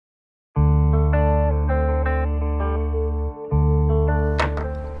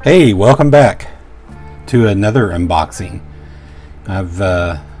Hey, welcome back to another unboxing. I've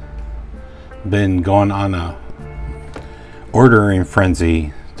been going on a ordering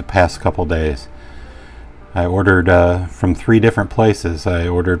frenzy the past couple days. I ordered from 3 different places. I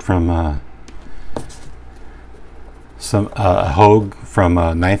ordered from a Hogue from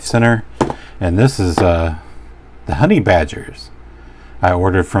Knife Center, and this is the Honey Badgers. I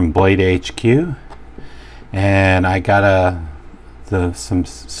ordered from Blade HQ, and I got some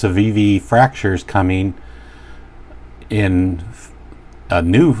Civivi fractures coming in a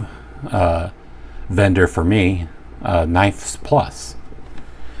new vendor for me, Knives Plus.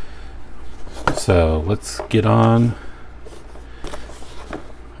 So let's get on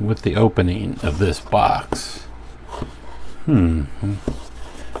with the opening of this box. I'm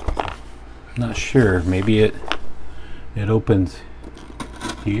not sure. Maybe it opens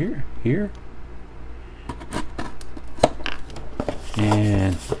here.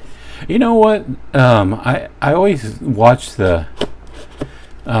 And you know what? I always watch the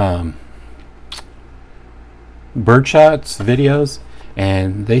Birdshots videos,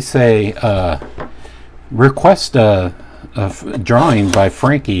 and they say request a drawing by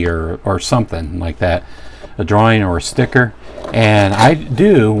Frankie or something like that, a drawing or a sticker. And I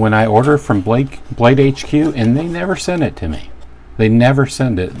do when I order from Blade HQ, and they never send it to me. They never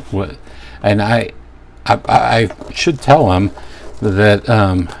send it. And I should tell them that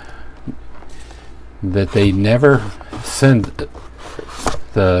that they never send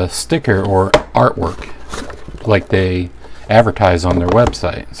the sticker or artwork like they advertise on their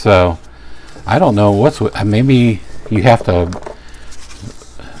website. So I don't know maybe you have to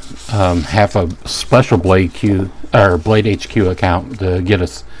have a special Blade HQ account to get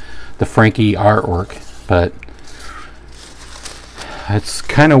us the Frankie artwork, but it's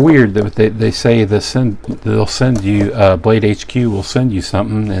kind of weird that they say they'll send you Blade HQ will send you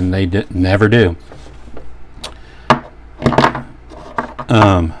something, and they never do.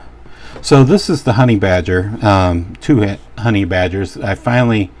 So this is the Honey Badger, 2 Honey Badgers.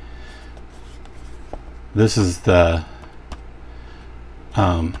 This is the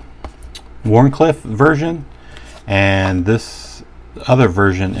Warncliffe version, and this other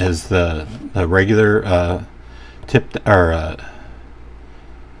version is the regular tipped or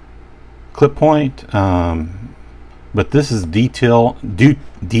clip point, but this is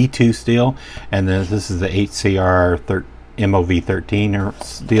D2 steel, and then this is the 8CR MOV 13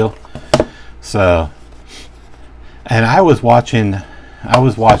 steel. So, and I was watching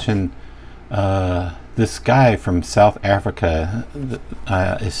this guy from South Africa,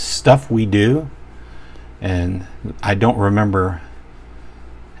 is Stuff We Do, and I don't remember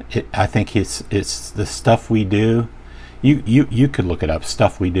it. I think it's the Stuff We Do. You could look it up,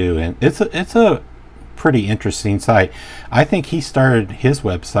 Stuff We Do, and it's a pretty interesting site. I think he started his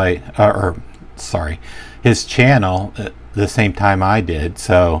website, his channel at the same time I did.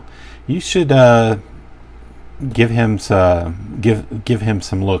 So you should give him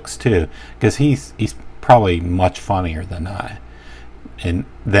some looks too, because he's probably much funnier than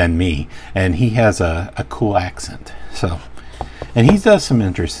me, and he has a cool accent. So, and he does some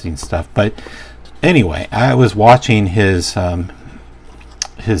interesting stuff. But anyway, I was watching his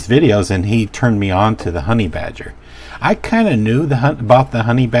videos, and he turned me on to the Honey Badger. I kind of knew about the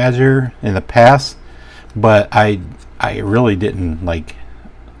Honey Badger in the past, but I really didn't like.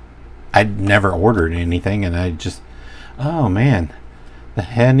 I'd never ordered anything, and I just, oh man, the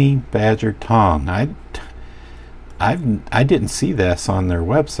Honey Badger tongue. I didn't see this on their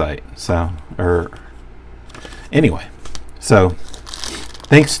website. So, anyway, so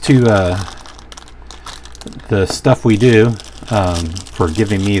thanks to the Stuff We Do for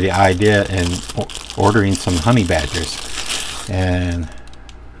giving me the idea and ordering some Honey Badgers. And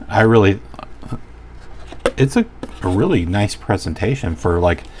it's a really nice presentation for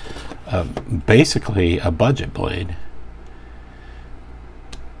like basically a budget blade.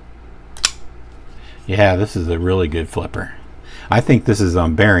 Yeah, this is a really good flipper. I think this is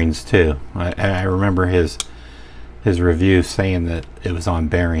on bearings too. I remember his review saying that it was on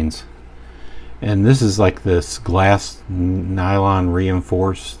bearings. And this is like this glass nylon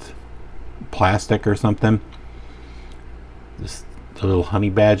reinforced plastic or something. The little Honey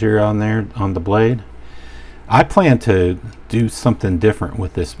Badger on there on the blade. I plan to do something different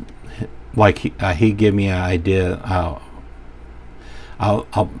with this. Like he gave me an idea.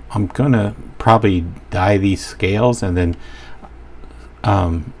 I'm gonna probably dye these scales and then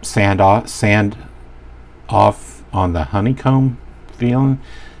sand off on the honeycomb feeling,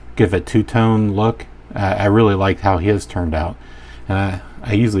 give a two-tone look. I really liked how his turned out, and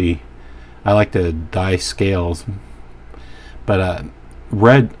I like to dye scales, but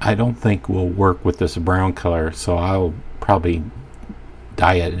red I don't think will work with this brown color, so I'll probably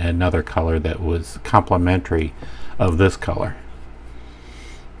dye it in another color that was complementary of this color.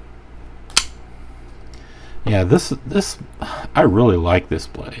 Yeah, this I really like this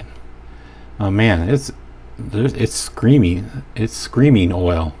blade. Oh man, it's screaming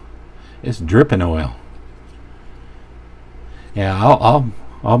oil. It's dripping oil. Yeah,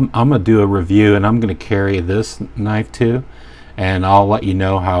 I'm gonna do a review, and I'm gonna carry this knife too, and I'll let you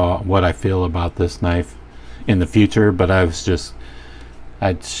know what I feel about this knife in the future. But I was just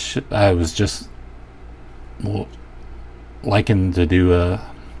liking to do a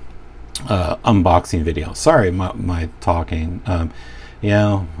unboxing video. Sorry, my talking. You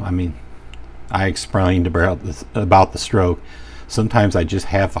know, I mean, I explained about the stroke. Sometimes I just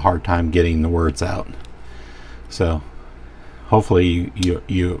have a hard time getting the words out. So hopefully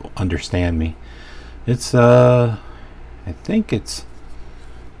you understand me. It's I think it's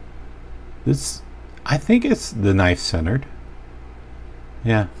the knife centered.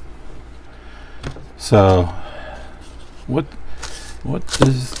 Yeah. So what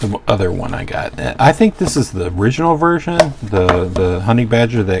is the other one I got? I think this is the original version, the Honey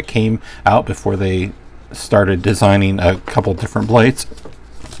Badger that came out before they started designing a couple different blades.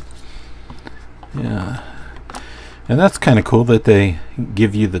 Yeah. And that's kind of cool that they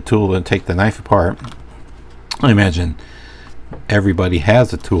give you the tool to take the knife apart. I imagine everybody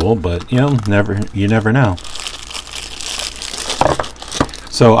has a tool, but you never know.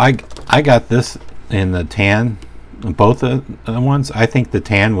 So I got this in the tan, both the ones. I think the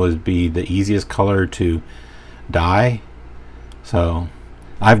tan would be the easiest color to dye. So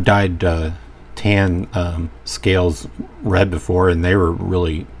I've dyed tan scales red before, and they were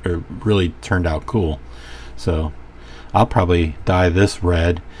really turned out cool. So I'll probably dye this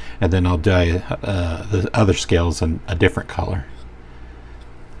red, and then I'll dye the other scales in a different color.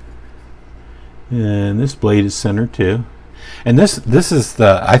 And this blade is centered too. And this is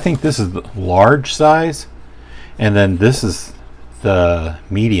I think this is the large size, and then this is the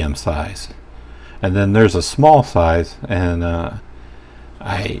medium size, and then there's a small size, and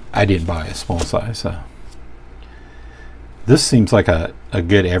I didn't buy a small size. So this seems like a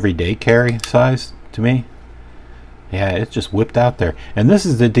good everyday carry size to me. Yeah, it just whipped out there. And this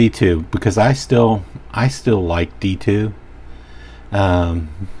is the D2, because I still like D2,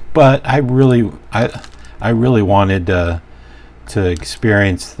 but I really wanted to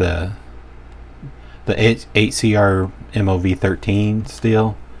experience the 8CR MOV13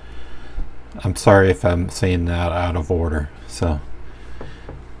 steel. I'm sorry if I'm saying that out of order. So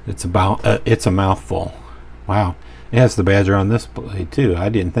it's a mouthful. Wow, it has the Badger on this blade too. I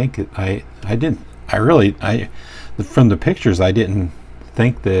didn't think it. From the pictures, I didn't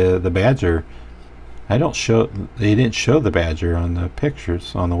think the Badger. They didn't show the Badger on the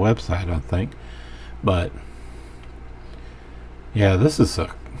pictures on the website, I don't think. But yeah, this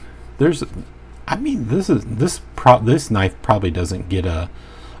knife probably doesn't get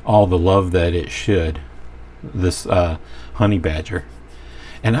all the love that it should. This Honey Badger,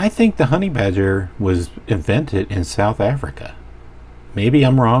 and I think the Honey Badger was invented in South Africa. Maybe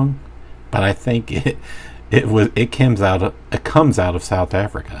I'm wrong, but I think it comes out of South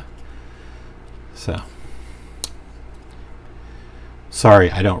Africa. So sorry,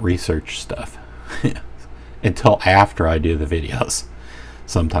 I don't research stuff until after I do the videos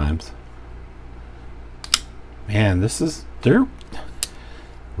sometimes. Man, they're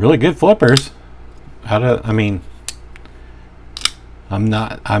really good flippers. I'm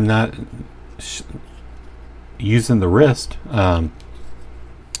not using the wrist.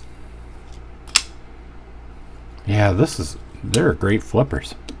 Yeah, they're great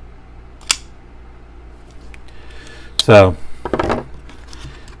flippers. So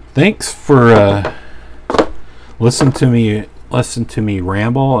thanks for listen to me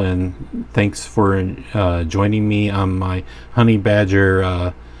ramble, and thanks for joining me on my Honey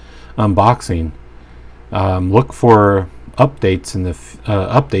Badger unboxing. Look for updates in the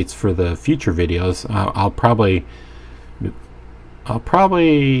updates for the future videos. I'll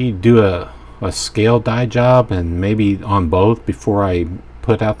probably do a scale dye job, and maybe on both before I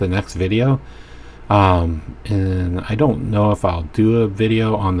put out the next video. And I don't know if I'll do a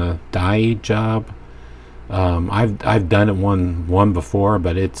video on the dye job. I've done it one before,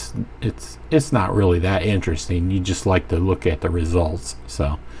 but it's not really that interesting. You just like to look at the results.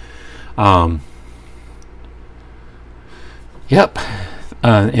 So yep.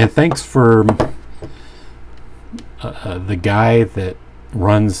 And thanks for the guy that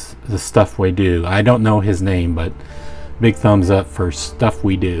runs the Stuff We Do. I don't know his name, but big thumbs up for Stuff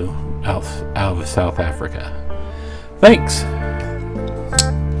We Do out of South Africa. Thanks.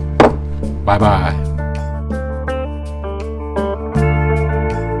 Bye bye.